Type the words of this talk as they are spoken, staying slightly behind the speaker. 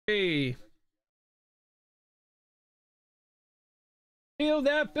Heal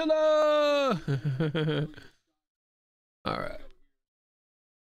that pillow. All right.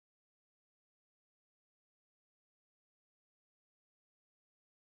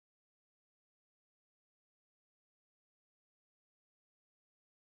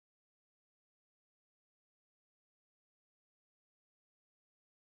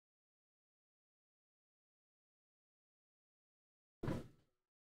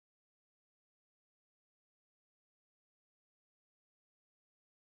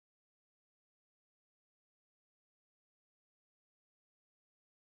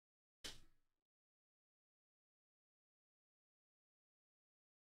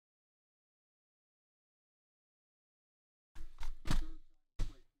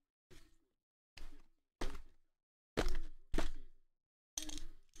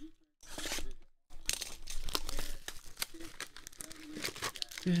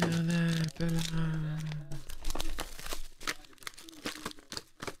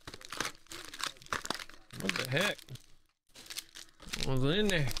 What the heck? What was in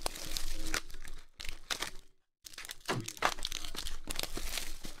there?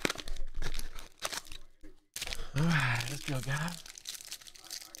 All right, let's go, guys.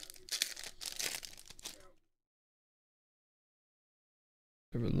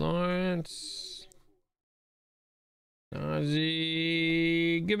 Trevor Lawrence.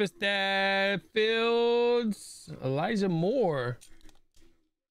 Najee. Give us that. Fields. Elijah Moore.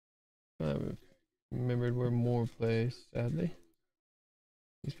 I haven't remembered where Moore plays, sadly.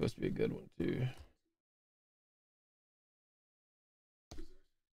 He's supposed to be a good one, too.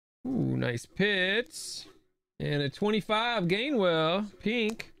 Ooh, nice Pitts. And a 25 Gainwell.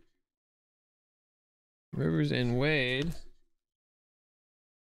 Pink. Rivers and Wade.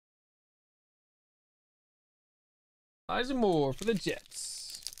 Elijah Moore for the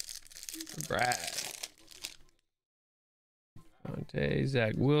Jets. Brad. Dante,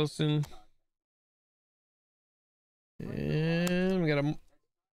 Zach Wilson. And we got a...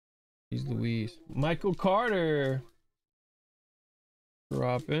 He's Louise. Michael Carter.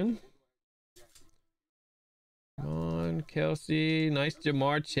 Dropping. Come on, Kelsey. Nice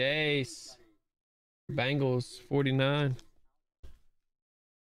Jamar Chase. Bengals, 49.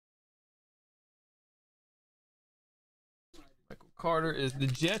 Michael Carter is the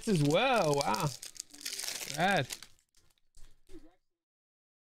Jets as well. Wow. Brad.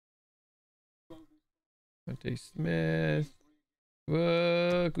 Dante Smith.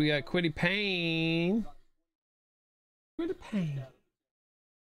 Look, we got Quiddy Payne. Quiddy Payne.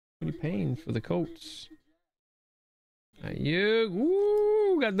 Quiddy Payne for the Colts. Ayuk.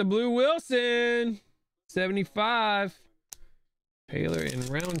 Woo, got the Blue Wilson. 75. Taylor and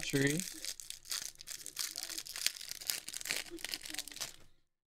Roundtree.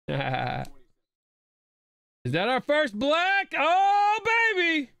 Is that our first black? Oh,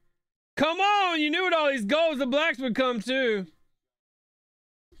 baby. Come on. You knew with all these goals, the blacks would come too.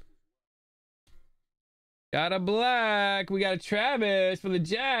 Got a black. We got a Travis for the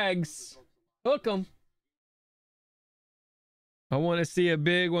Jags. Hook 'em. I want to see a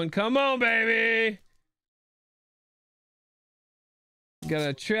big one. Come on, baby. Got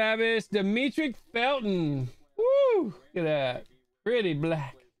a Travis Demetric Felton. Woo! Look at that. Pretty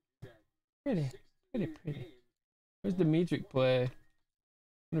black. Pretty. Where's Demetric play? I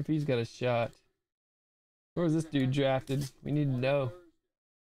wonder if he's got a shot. Where was this dude drafted? We need to know.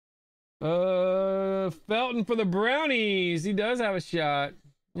 Felton for the Brownies. He does have a shot.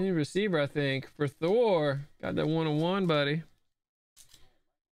 Need a receiver, I think, for Thor. Got that 101, buddy.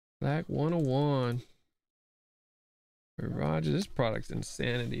 Black 101. For Roger, this product's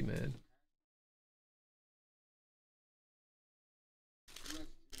insanity, man.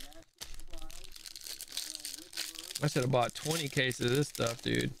 I should have bought 20 cases of this stuff,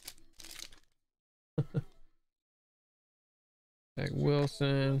 dude. Zach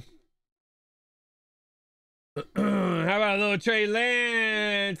Wilson. How about a little Trey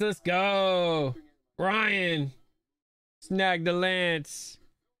Lance? Let's go. Brian. Snag the Lance.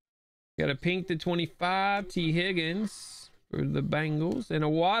 Got a pink to 25. T. Higgins for the Bengals. And a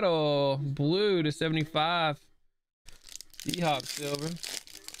Waddle. Blue to 75. D-Hop silver.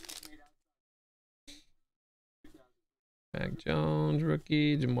 Mac Jones,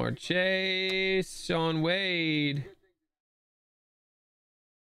 rookie. Jamar Chase. Sean Wade.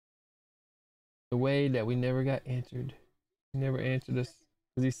 The Wade that we never got answered. He never answered us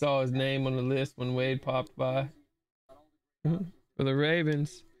because he saw his name on the list when Wade popped by. For the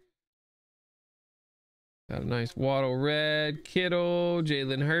Ravens. Got a nice Waddle red. Kittle.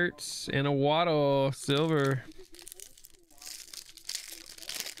 Jalen Hurts. And a Waddle silver.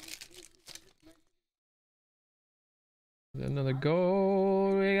 Another gold.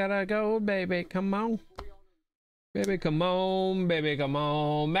 gotta go, baby. Come on. Baby, come on. Baby, come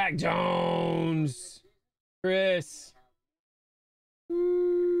on. Mac Jones. Chris.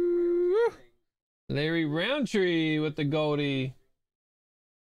 Woo. Larry Roundtree with the Goldie.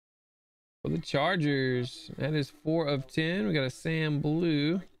 For the Chargers. That is 4 of 10. We got a Sam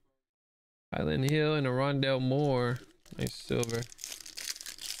Blue. Highland Hill and a Rondell Moore. Nice silver.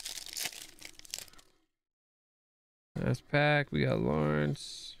 Last pack. We got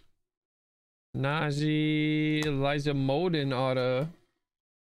Lawrence. Najee. Elijah Molden auto.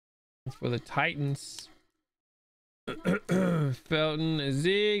 For the Titans. Felton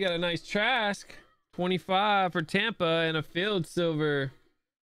Z. Got a nice Trask. 25 for Tampa and a Field silver.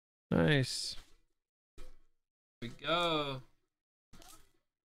 Nice. Here we go.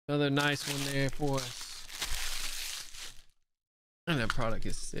 Another nice one there for us. And that product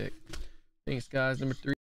is sick. Thanks, guys. Number 3.